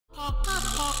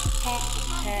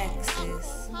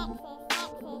Paxus.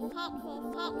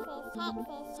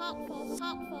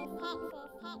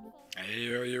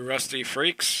 Hey, all you rusty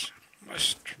freaks.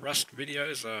 Most Rust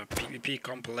videos are PvP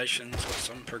compilations or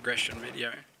some progression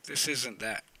video. This isn't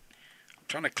that. I'm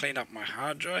trying to clean up my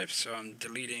hard drive, so I'm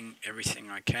deleting everything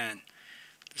I can.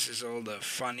 This is all the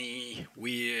funny,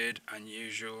 weird,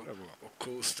 unusual, or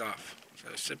cool stuff. So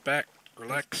sit back,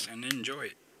 relax, and enjoy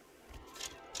it.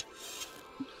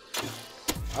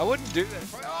 I wouldn't do that.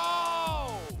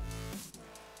 Oh!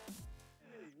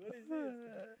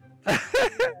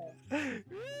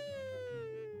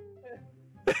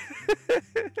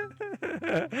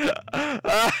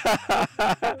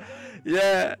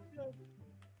 Yeah.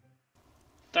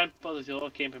 Don't bother to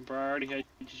look camping, bro. I already heard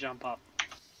you jump up.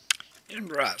 In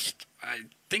Rust, I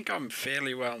think I'm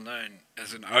fairly well known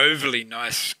as an overly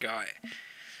nice guy.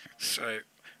 So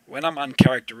when I'm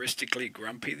uncharacteristically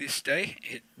grumpy this day,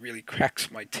 it really cracks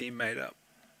my teammate up.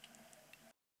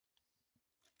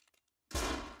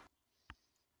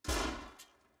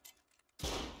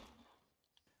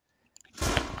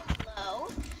 Hello.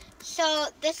 So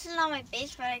this is not my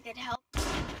base, but I could help.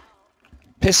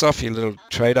 Piss off, you little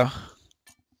traitor.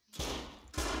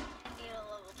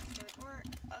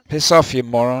 Piss off, you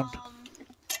moron.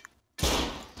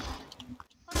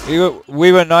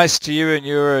 We were nice to you and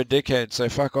you were a dickhead, so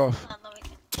fuck off.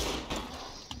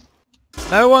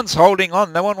 No one's holding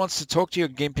on. No one wants to talk to your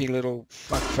gimpy little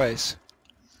fuckface.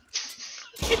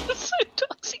 You're so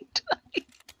toxic today.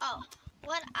 Oh,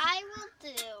 what I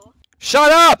will do.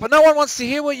 Shut up! No one wants to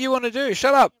hear what you want to do.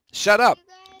 Shut up. Shut up.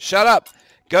 Shut up.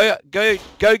 Go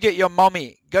get your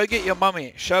mommy. Go get your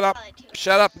mummy. Shut up.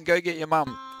 Shut up and go get your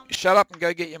mum. Shut up and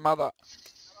go get your mother.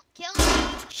 Kill me.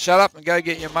 Shut up and go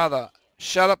get your mother.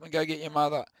 Shut up and go get your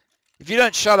mother. If you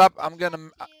don't shut up, I'm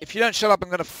gonna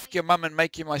fuck your mum and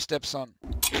make you my stepson.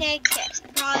 Okay,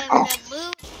 probably I'm gonna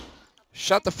move.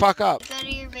 Shut the fuck up. Go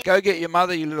to your base. Go get your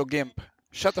mother, you little gimp.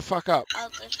 Shut the fuck up. I'll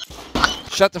just...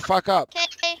 Shut the fuck up.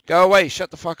 Okay. Go away. Shut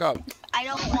the fuck up. I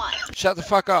don't want. Shut the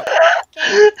fuck up. Okay.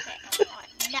 I don't want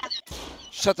nothing.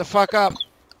 Shut the fuck up.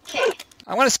 Okay.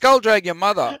 I'm gonna skull drag your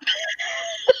mother.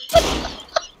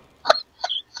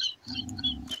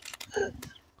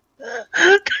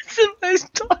 That's the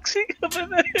most toxic I've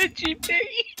ever heard you be.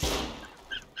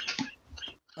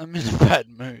 I'm in a bad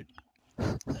mood.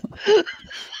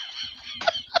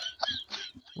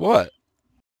 What?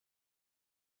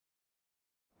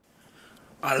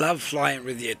 I love flying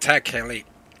with the attack heli,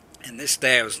 and this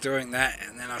day I was doing that,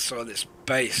 and then I saw this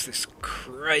base, this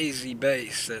crazy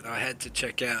base that I had to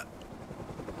check out.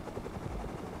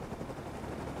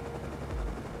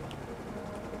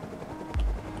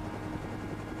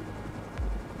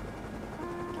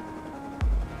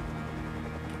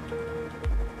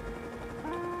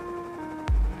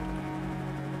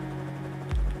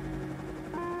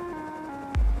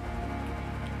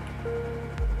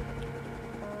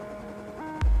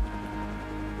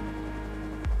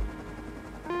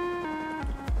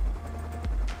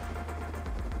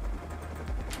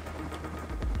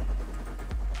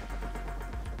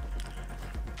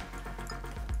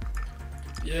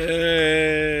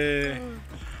 Yay! Okay,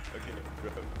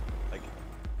 bro. Like,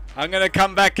 I'm gonna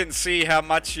come back and see how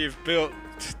much you've built.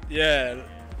 Yeah.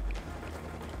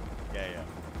 yeah.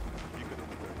 You could.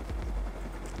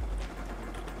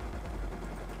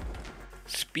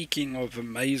 Speaking of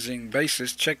amazing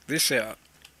bases, check this out.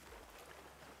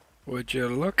 Would you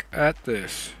look at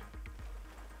this?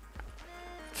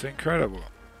 It's incredible.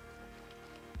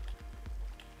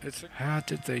 How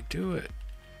did they do it?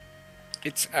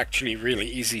 It's actually really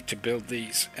easy to build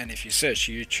these, and if you search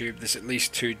YouTube, there's at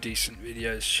least 2 decent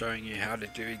videos showing you how to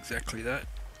do exactly that.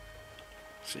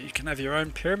 So you can have your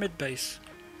own pyramid base.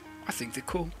 I think they're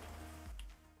cool.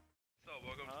 So,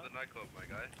 welcome to the nightclub, my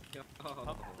guy. Yo,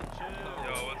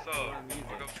 Yo, what's up? Welcome to the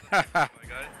nightclub, my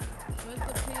guy. where's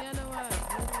the piano at?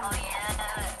 Oh yeah.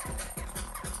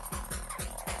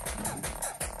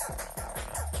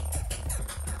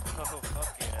 Oh,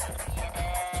 fuck yeah.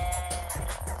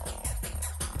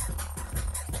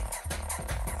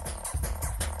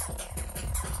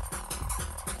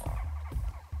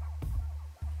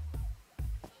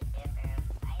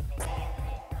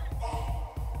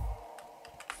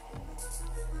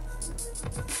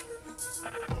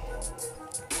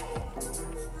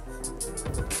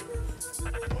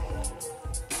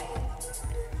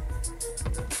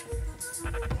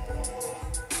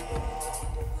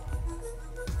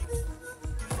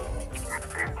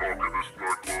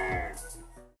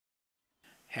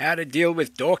 How to deal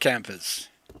with door campers.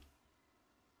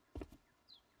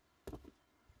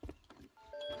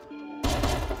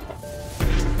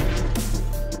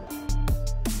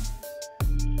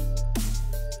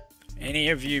 Any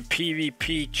of you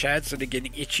PvP chads that are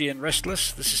getting itchy and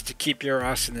restless, this is to keep your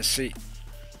ass in the seat.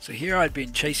 So here I'd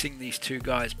been chasing these two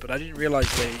guys, but I didn't realize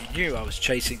they knew I was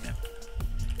chasing them.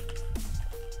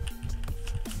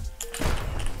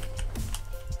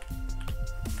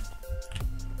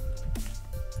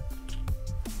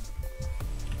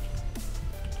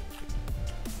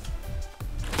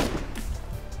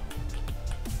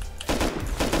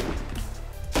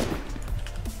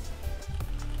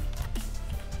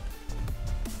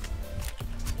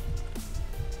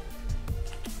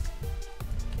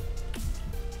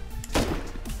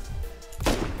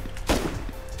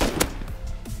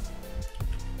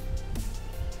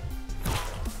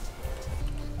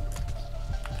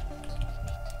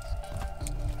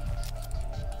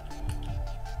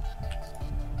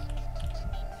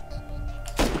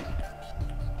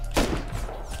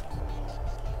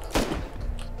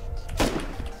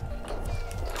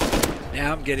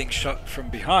 Now I'm getting shot from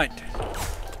behind.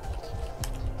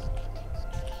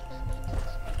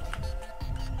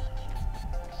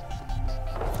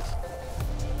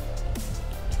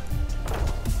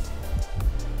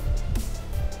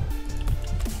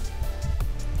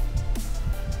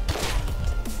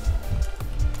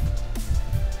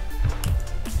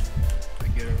 I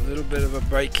get a little bit of a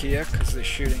break here because they're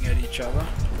shooting at each other.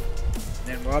 And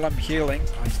then while I'm healing,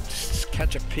 I just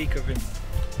catch a peek of him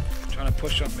trying to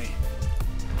push on me.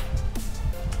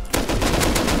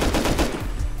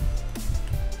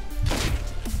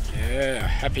 Yeah,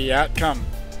 happy outcome.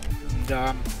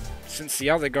 And since the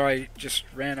other guy just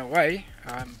ran away,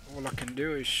 all I can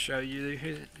do is show you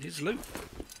his loot.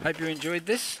 Hope you enjoyed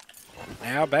this.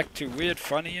 Now back to weird,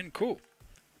 funny and cool.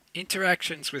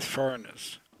 Interactions with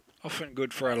foreigners. Often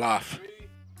good for a laugh. 3,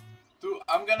 2,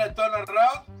 I'm gonna turn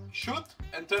around, shoot,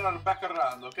 and turn back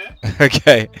around, okay?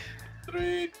 Okay.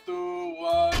 3, 2,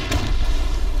 1.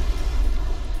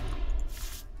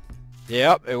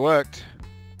 Yep, it worked.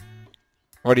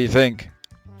 What do you think?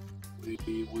 We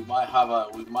might have a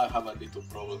little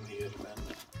problem here, man.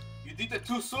 You did it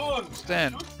too soon.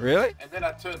 Stan, Shoot, really? and then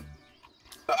I turn.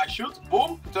 So I shoot,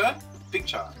 boom, turn,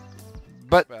 picture.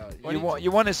 But you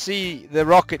want to see the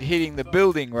rocket hitting the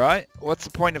building, right? What's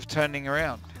the point of turning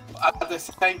around? At the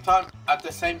same time,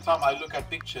 I look at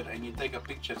picture, and you take a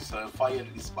picture, so fire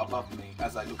is above me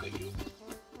as I look at you.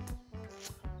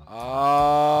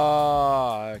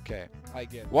 Ah, okay. I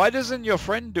get it. Why doesn't your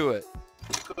friend do it?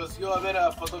 Because you are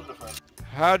a photographer.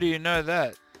 How do you know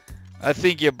that? I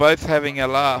think you're both having a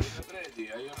laugh. Are you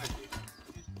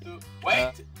ready?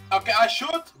 Wait. Okay, I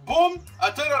shoot. Boom. I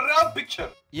turn around. Picture.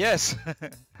 Yes.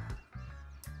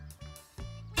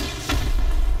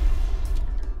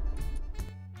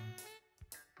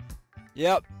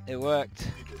 Yep, it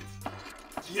worked.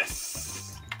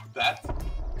 Yes. That.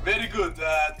 Very good.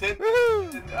 10.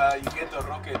 You get a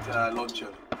rocket launcher.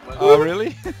 Well, Oh, really?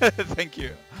 Thank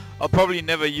you. I'll probably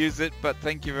never use it, but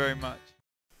thank you very much.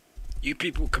 You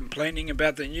people complaining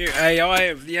about the new AI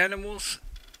of the animals?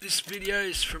 This video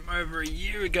is from over a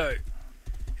year ago.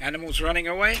 Animals running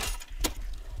away?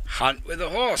 Hunt with a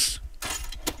horse.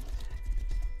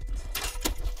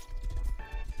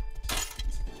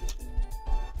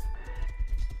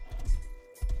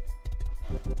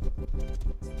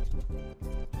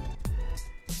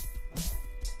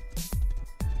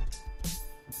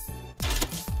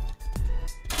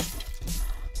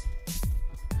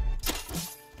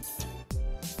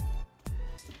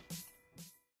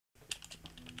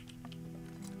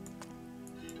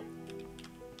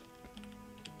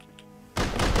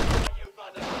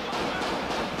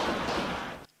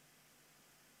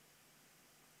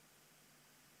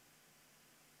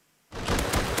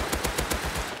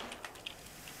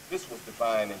 This was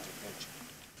divine intervention.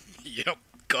 Yep,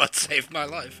 God saved my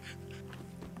life.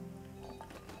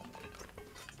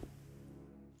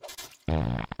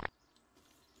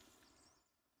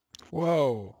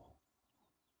 Whoa.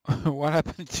 What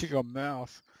happened to your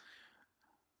mouth?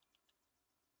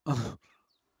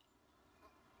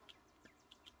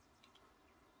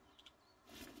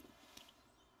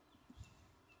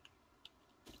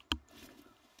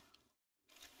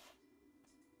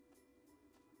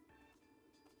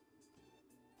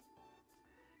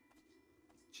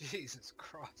 Jesus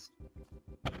Christ.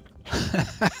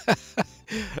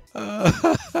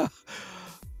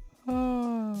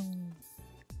 Oh.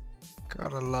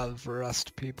 Gotta love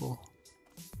Rust people.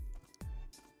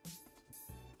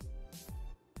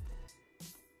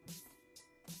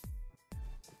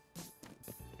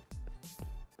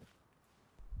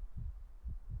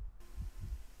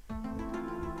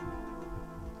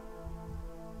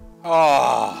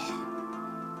 Oh.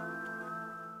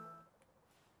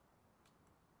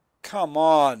 Come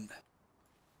on.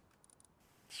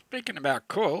 Speaking about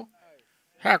cool,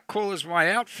 how cool is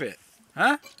my outfit?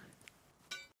 Huh?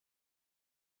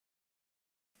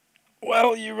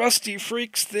 Well, you rusty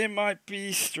freaks, there might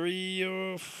be 3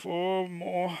 or 4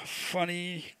 more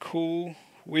funny, cool,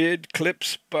 weird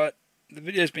clips, but the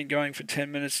video's been going for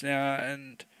 10 minutes now,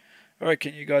 and I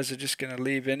reckon you guys are just going to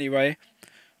leave anyway.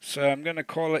 So I'm going to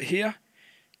call it here,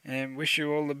 and wish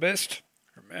you all the best.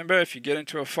 Remember, if you get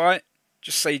into a fight,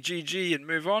 just say GG and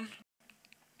move on.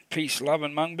 Peace, love,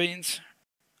 and mung beans.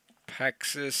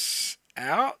 Paxus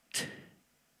out.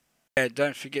 Yeah,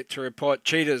 don't forget to report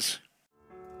cheaters.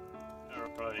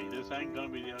 Alright, this ain't gonna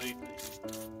be the only thing.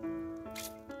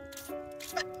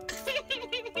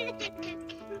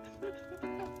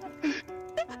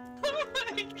 Oh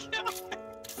my god.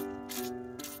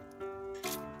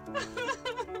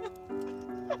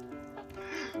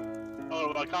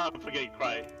 Oh, I can't forget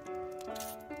Crate.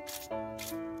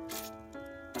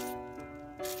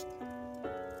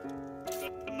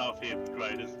 Enough here for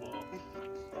Crate as well.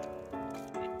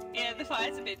 Yeah, the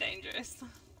fire's a bit dangerous.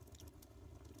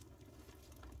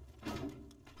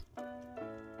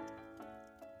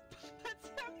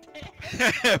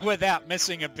 Without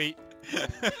missing a beat.